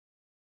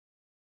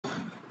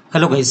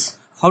Hello guys,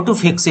 how to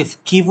fix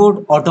if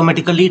keyboard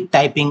automatically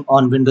typing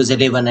on Windows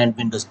 11 and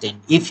Windows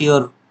 10. If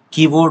your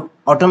keyboard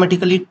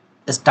automatically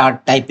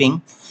start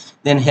typing,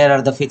 then here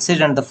are the fixes,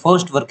 and the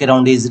first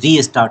workaround is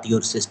restart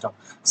your system.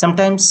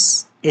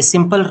 Sometimes a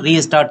simple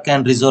restart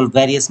can resolve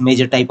various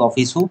major type of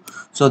issue.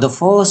 So the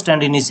first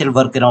and initial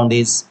workaround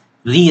is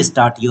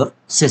restart your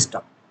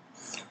system.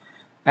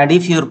 And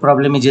if your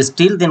problem is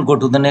still, then go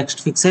to the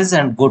next fixes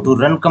and go to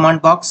run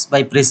command box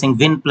by pressing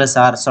Win plus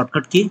R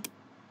shortcut key.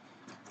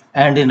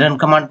 And in run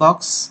command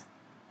box,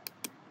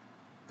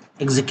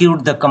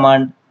 execute the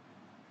command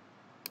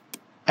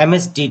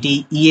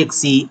msdt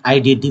exe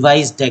id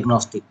device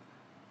diagnostic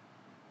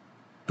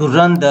to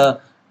run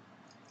the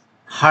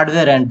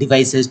hardware and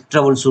devices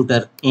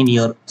troubleshooter in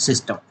your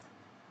system.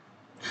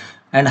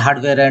 And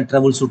hardware and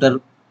troubleshooter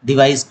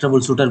device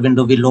troubleshooter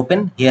window will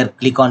open. Here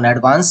click on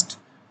advanced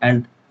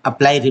and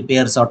apply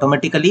repairs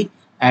automatically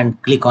and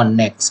click on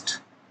next.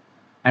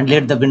 And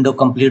let the window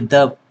complete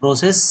the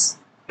process,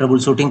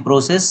 troubleshooting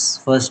process,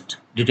 first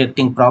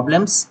detecting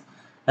problems,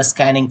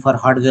 scanning for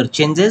hardware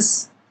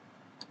changes.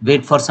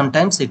 Wait for some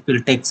time, it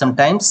will take some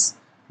time.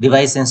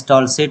 Device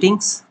install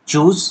settings,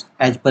 choose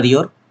as per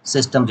your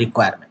system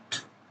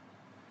requirement.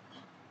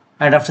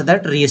 And after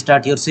that,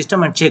 restart your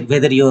system and check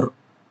whether your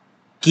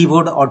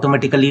keyboard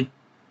automatically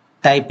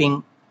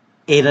typing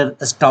error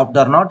stopped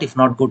or not. If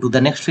not, go to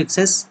the next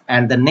fixes.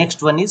 And the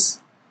next one is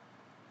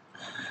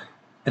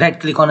right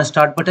click on a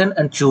start button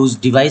and choose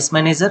device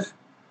manager.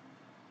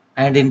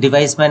 And in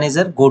device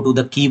manager, go to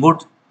the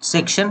keyboard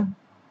section,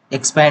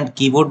 expand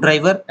keyboard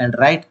driver and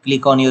right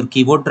click on your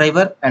keyboard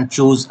driver and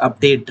choose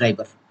update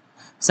driver.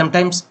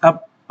 Sometimes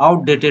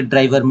outdated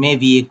driver may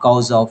be a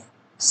cause of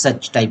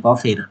such type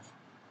of error.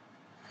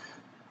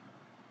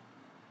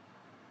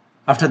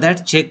 After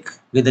that, check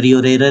whether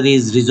your error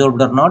is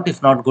resolved or not.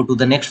 If not, go to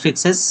the next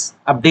fixes,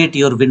 update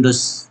your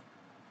Windows,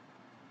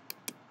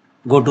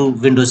 go to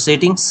Windows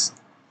settings,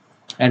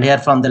 and here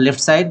from the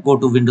left side, go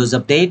to Windows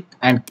update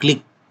and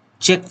click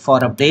check for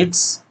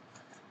updates.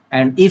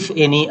 And if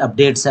any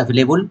updates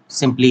available,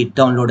 simply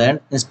download and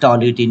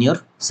install it in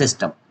your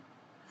system.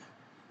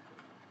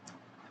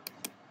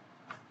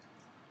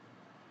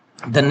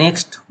 The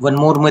next one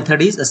more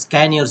method is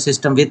scan your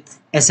system with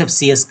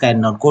SFC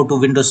scan. Now go to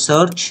Windows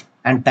search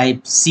and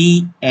type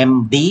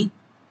CMD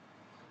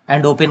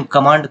and open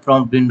command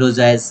prompt Windows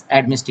as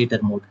administrator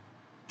mode.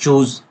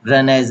 Choose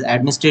run as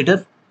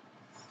administrator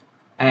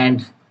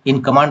and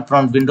in command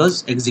prompt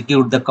Windows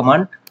execute the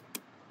command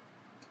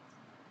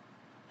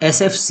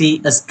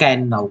SFC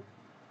scan now,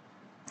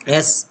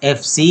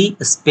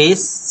 SFC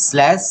space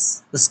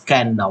 /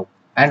 scan now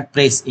and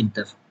press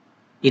enter.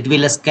 It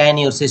will scan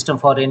your system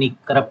for any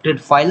corrupted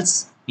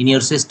files in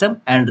your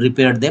system and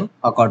repair them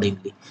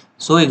accordingly.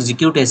 So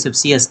execute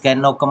SFC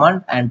scan now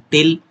command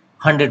until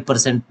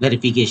 100%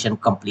 verification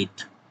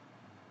complete.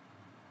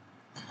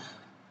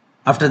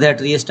 After that,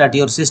 restart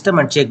your system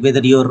and check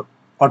whether your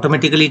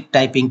automatically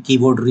typing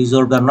keyboard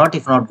resolved or not.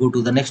 If not, go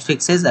to the next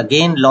fixes.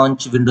 Again,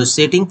 launch Windows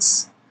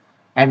settings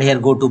and here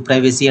go to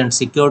privacy and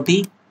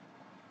security.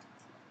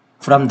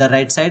 From the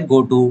right side,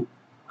 go to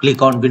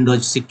click on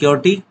Windows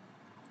security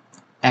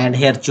and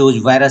here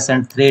choose virus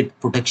and threat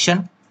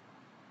protection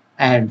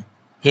and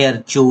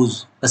here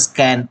choose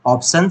scan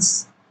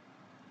options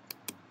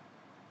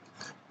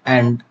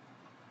and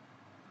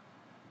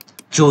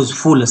choose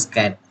full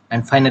scan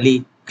and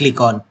finally click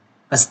on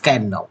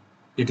scan now.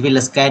 It will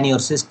scan your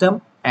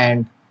system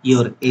and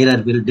your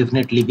error will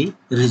definitely be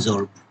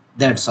resolved.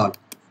 That's all.